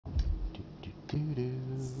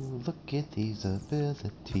Look at these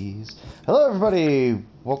abilities. Hello, everybody.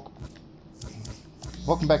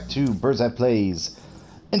 Welcome back to Bird's Eye Plays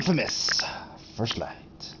Infamous First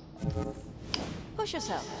Light. Push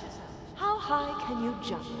yourself. How high can you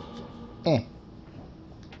jump?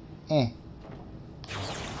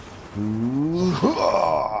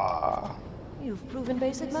 You've proven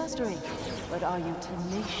basic mastery, but are you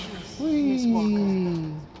tenacious, Miss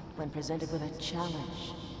Walker? When presented with a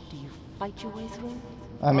challenge, do you fight your way through?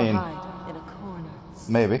 I mean, or hide in a corner?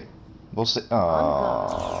 Maybe. We'll see.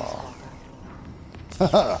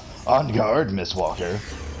 On guard, Miss Walker.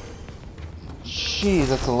 Jeez,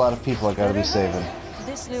 that's a lot of people I gotta be saving.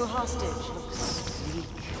 This new hostage looks weak.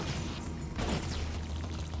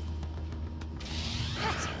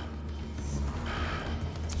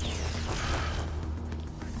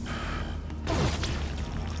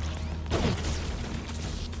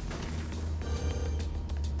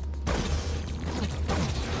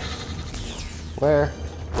 Where?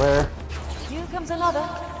 Here comes another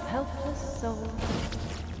helpless soul.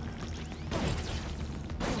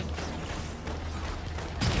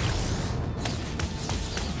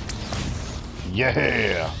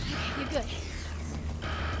 Yeah! You're good.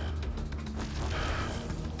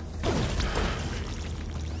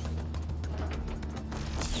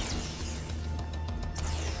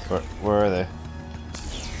 Where are they?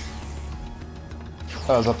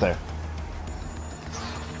 Oh, it's up there.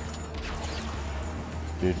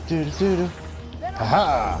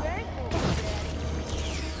 Aha!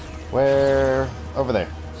 Where? Over there.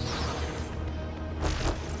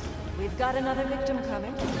 We've got another victim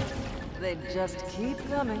coming. They just keep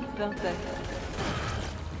coming, don't they?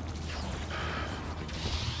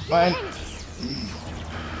 Mine.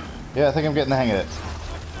 Yeah, I think I'm getting the hang of it.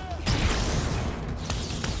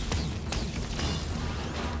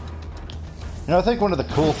 You know, I think one of the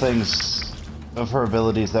cool things of her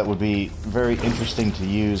abilities that would be very interesting to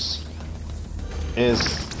use is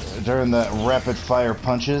during the rapid fire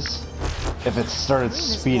punches, if it started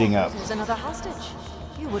speeding up. There's another hostage.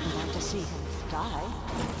 You wouldn't want to see him die,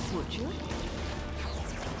 would you?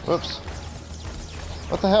 Whoops.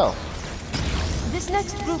 What the hell? This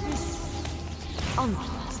next group is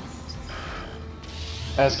unpleasant.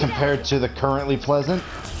 As compared to the currently pleasant?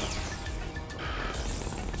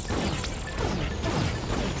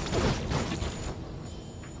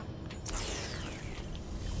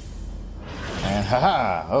 And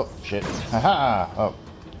haha! Oh, shit. Haha! Oh.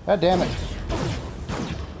 God damn it.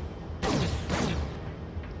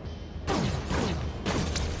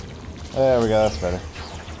 There we go, that's better.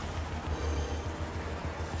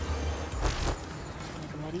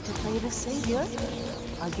 Ready to play the savior?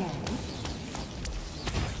 Again?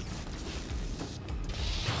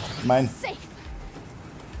 Mine. Safe.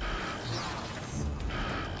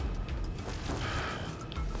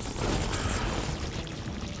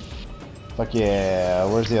 Fuck yeah.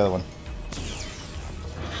 Where's the other one?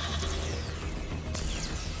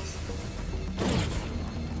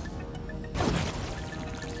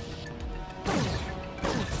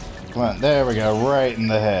 Come on, there we go, right in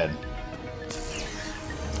the head.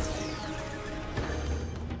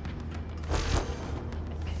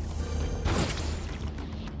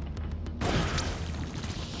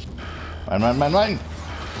 Mine.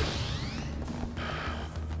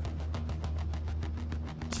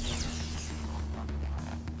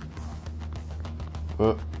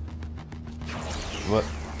 What?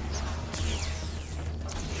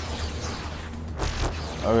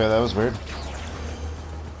 Okay, that was weird.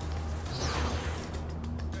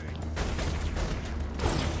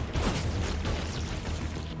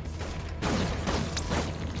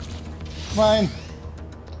 Mine.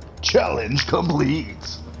 Challenge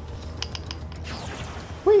complete.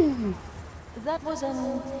 Whee! That was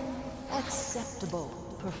an acceptable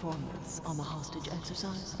performance on the hostage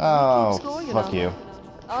exercise. Oh, Score, fuck know. you.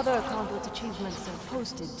 Other complex achievements are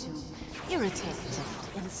posted to irritate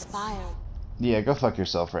and inspire. Yeah, go fuck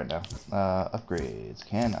yourself right now. Upgrades.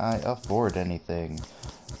 Can I afford anything?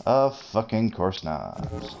 Of fucking course not.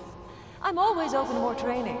 I'm always open to more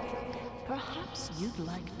training. Perhaps you'd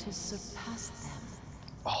like to surpass them.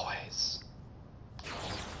 Always.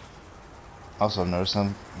 Also notice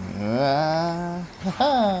some.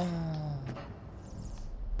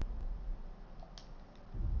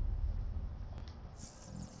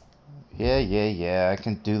 Yeah, I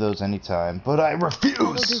can do those anytime, but I refuse!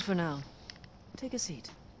 That'll do for now. Take a seat.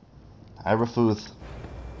 I refuse.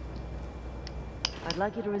 I'd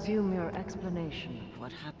like you to resume your explanation of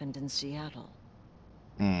what happened in Seattle.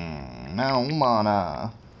 Now,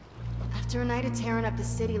 mana. After a night of tearing up the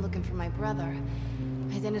city looking for my brother,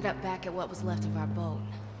 I'd ended up back at what was left of our boat.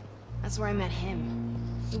 That's where I met him.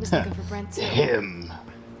 He was looking for Brent too. Him.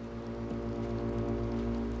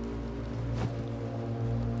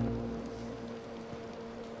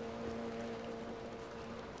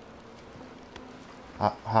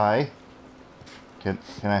 Hi. Can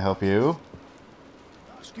I help you?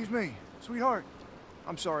 Excuse me, sweetheart.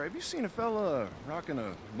 I'm sorry, have you seen a fella rocking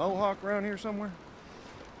a mohawk around here somewhere?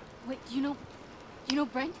 Wait, do you know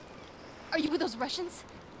Brent? Are you with those Russians?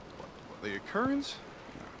 What, the occurrence?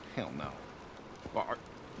 No, hell no. Well,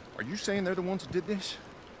 are you saying they're the ones who did this?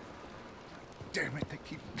 Damn it, they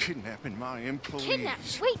keep kidnapping my employees. Kidnap?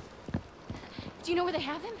 Wait! Do you know where they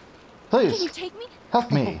have him? Please. Can you take me?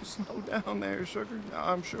 Help me. Oh, slow down there, sugar.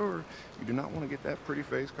 I'm sure you do not want to get that pretty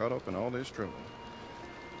face caught up in all this trouble.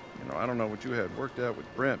 You know, I don't know what you had worked out with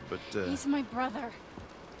Brent, but, He's my brother.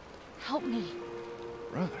 Help me.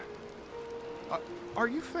 Brother? Are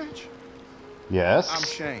you Fetch? Yes. I'm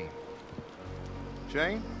Shane.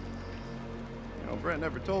 Shane? You know, Brent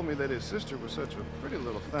never told me that his sister was such a pretty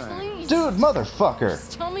little thing. Please. Dude, motherfucker.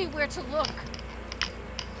 Just tell me where to look.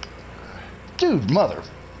 Dude, mother.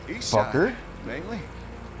 East Fucker. side, mainly.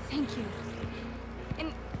 Thank you.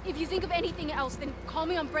 And if you think of anything else, then call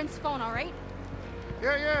me on Brent's phone, all right?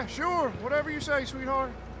 Yeah, sure. Whatever you say,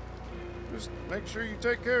 sweetheart. Just make sure you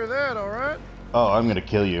take care of that, all right? Oh, I'm gonna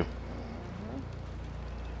kill you.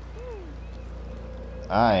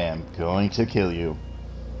 I am going to kill you.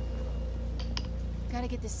 Gotta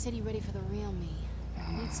get this city ready for the real me.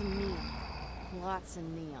 Need some neon. Lots of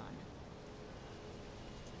neon.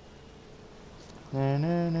 Na,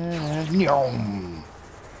 na, na, na. Nyom.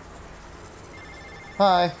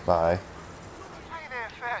 Hi. Bye. Hey there,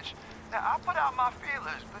 Fetch. Now, I put out my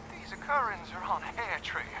feelers, but these occurrences are on a hair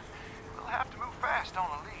trigger. We'll have to move fast on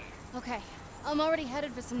a lead. Okay, I'm already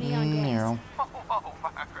headed for some neon gas. Meow. Whoa,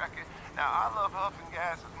 firecracker. Now, I love huffing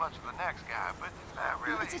gas as much as the next guy, but that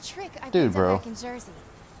really... It's a trick I Dude, picked bro. up back in Jersey.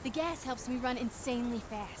 The gas helps me run insanely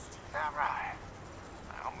fast. That right.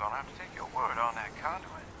 Now, I'm gonna have to take your word on that conduit.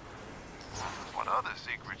 What other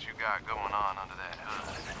secrets you got going on under that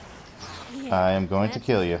hood? Yeah, I am going to that's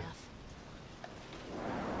kill you. enough.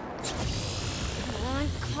 Come on,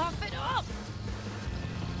 cough it up!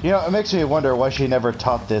 You know, it makes me wonder why she never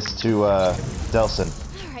taught this to, Delsin.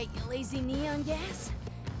 Alright, you lazy neon gas.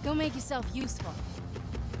 Go make yourself useful.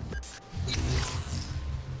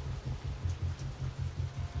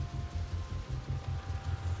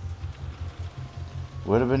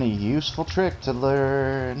 Would have been a useful trick to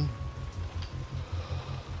learn.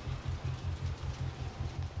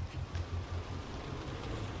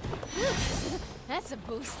 That's a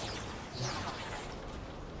boost.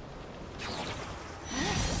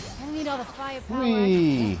 I don't need all the firepower.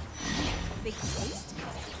 Whee! Big taste.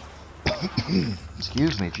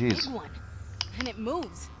 Excuse me, Big jeez. one. And it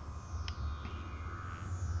moves.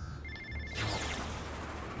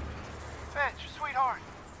 Fetch, sweetheart,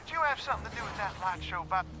 did you have something to do with that light show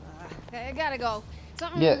about... I gotta go.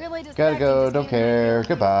 Something Yeah, really gotta distracting go, just don't came in my care, field.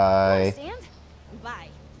 goodbye. Understand? Bye.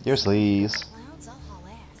 Your sleeves. Clouds, I'll haul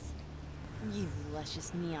ass. You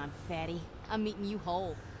luscious neon fatty. I'm eating you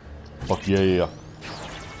whole. Fuck yeah.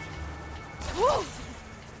 Woo!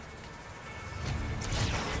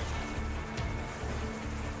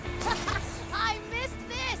 I missed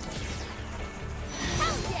this!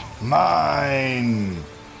 Hell yes! Mine!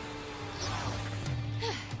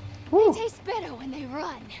 They taste bitter when they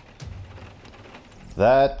run.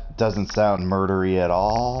 That doesn't sound murdery at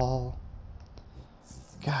all.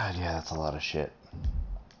 God, yeah, that's a lot of shit.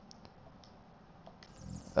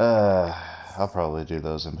 I'll probably do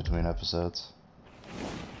those in between episodes.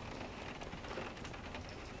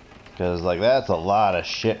 Because, like, that's a lot of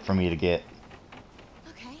shit for me to get.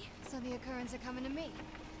 Okay, so the occurrence are coming to me.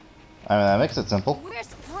 I mean, that makes it simple. Where's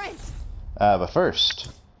Brent? But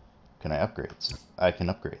first, can I upgrades? I can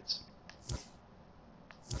upgrades.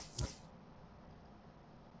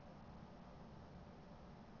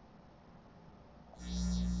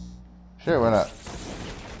 Sure, why not?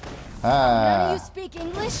 None of Ah. you speak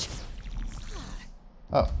English?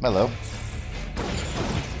 Oh, hello.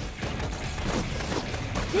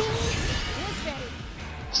 Ding! It's ready.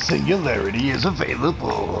 Singularity is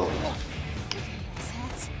available.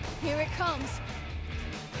 Sats, here it comes.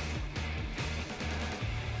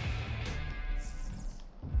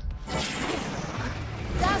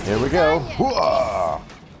 Here we go. Hooah!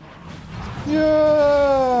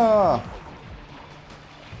 Yeah!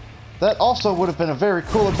 That also would have been a very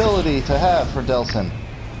cool ability to have for Delsin.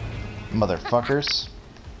 Motherfuckers.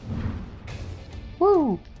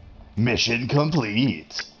 Woo! Mission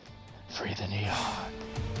complete. Free the neon.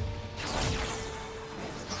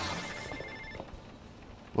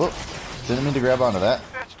 Whoa. Didn't mean to grab onto that.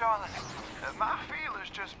 Fetch, darling,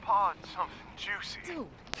 just pawed something juicy. Dude.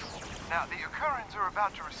 Now, the Occurrens are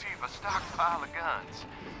about to receive a stockpile of guns.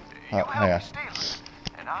 Oh, You help yeah. me steal it,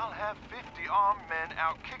 and I'll have 50 armed men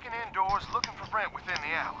out kicking in doors looking for Brent within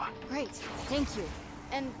the hour. Great. Thank you.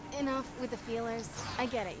 And enough with the feelers. I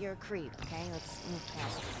get it. You're a creep, okay? Let's move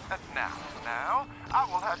past it. Now, I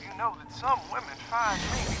will have you know that some women find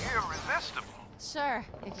me irresistible. Sure.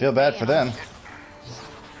 If Feel you bad pay for enough. them.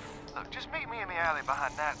 Look, just meet me in the alley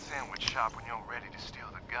behind that sandwich shop when you're ready to steal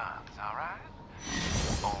the guns, all right?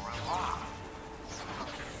 Au revoir.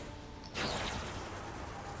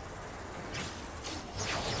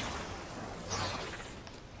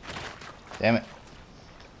 Damn it.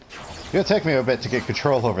 It's gonna take me a bit to get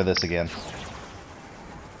control over this again.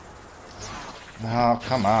 Oh,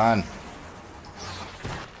 come on.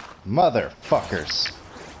 Motherfuckers.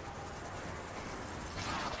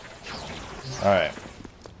 Alright.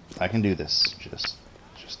 I can do this. Just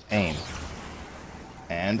aim.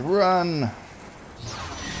 And run.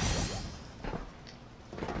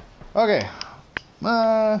 Okay.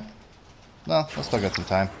 Well, I still got some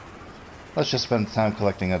time. Let's just spend time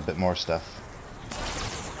collecting a bit more stuff.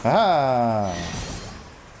 Aha!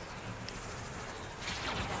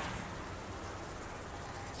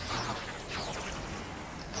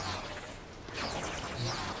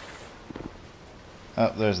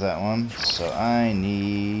 Oh, there's that one. So I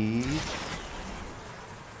need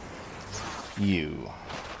you.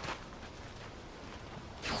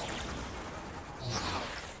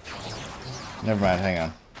 Never mind, hang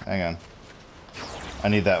on. Hang on. I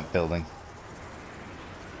need that building.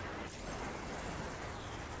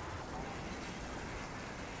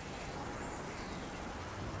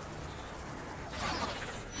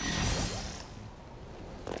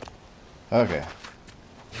 Okay.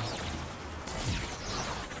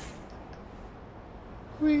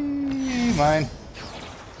 Whee, mine.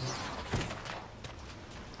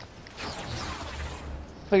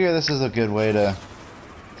 Figure this is a good way to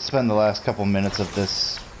spend the last couple minutes of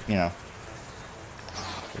this, you know,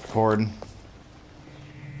 record.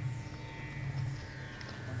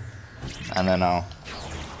 And then I'll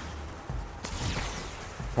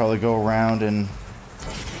probably go around and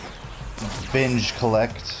binge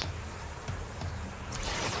collect.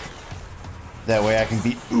 That way I can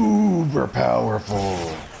be uber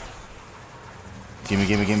powerful. Gimme,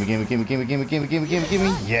 gimme, gimme, gimme, gimme, gimme, gimme, gimme, gimme, gimme,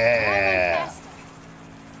 gimme. Yeah!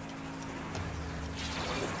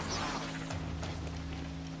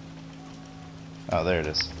 Oh, there it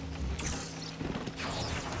is.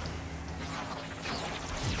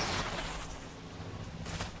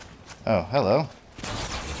 Oh, hello.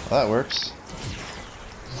 Well, that works.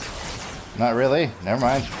 Not really. Never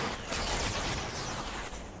mind.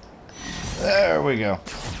 There we go.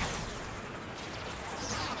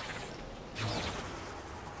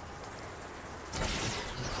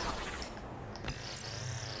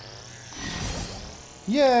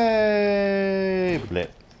 Yay!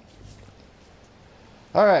 Blip.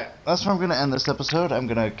 Alright, that's where I'm going to end this episode. I'm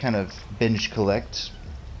going to kind of binge collect.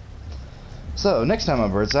 So, next time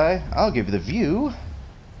on Birdseye, I'll give you the view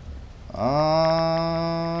on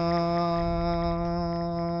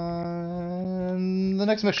the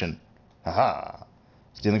next mission. Haha.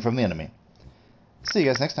 Stealing from the enemy. See you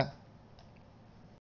guys next time.